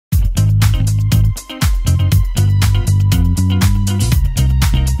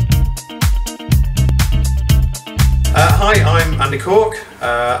Andy Cork.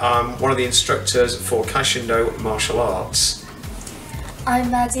 I'm one of the instructors for Kyushindo martial arts. I'm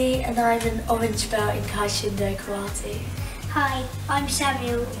Maddie and I'm an orange belt in Kyushindo karate. Hi, I'm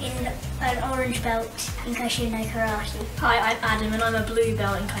Samuel in an orange belt in Kyushindo karate. Hi, I'm Adam and I'm a blue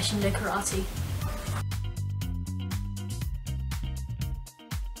belt in Kyushindo karate.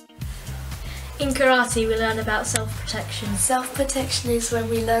 In karate we learn about self-protection. Self-protection is when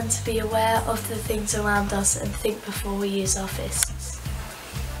we learn to be aware of the things around us and think before we use our fists.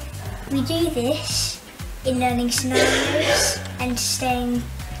 We do this in learning scenarios and saying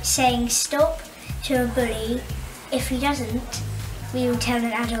stop to a bully. If he doesn't, we will tell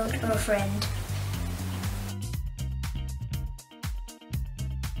an adult or a friend.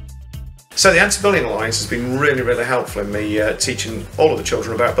 So the Anti-Bullying Alliance has been really helpful in me teaching all of the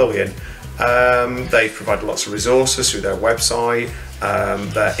children about bullying. They've provided lots of resources through their website.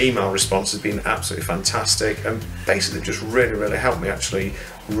 Their email response has been absolutely fantastic, and basically just really helped me actually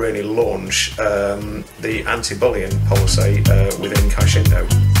really launch the anti-bullying policy within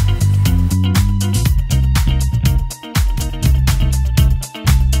Kyushindo.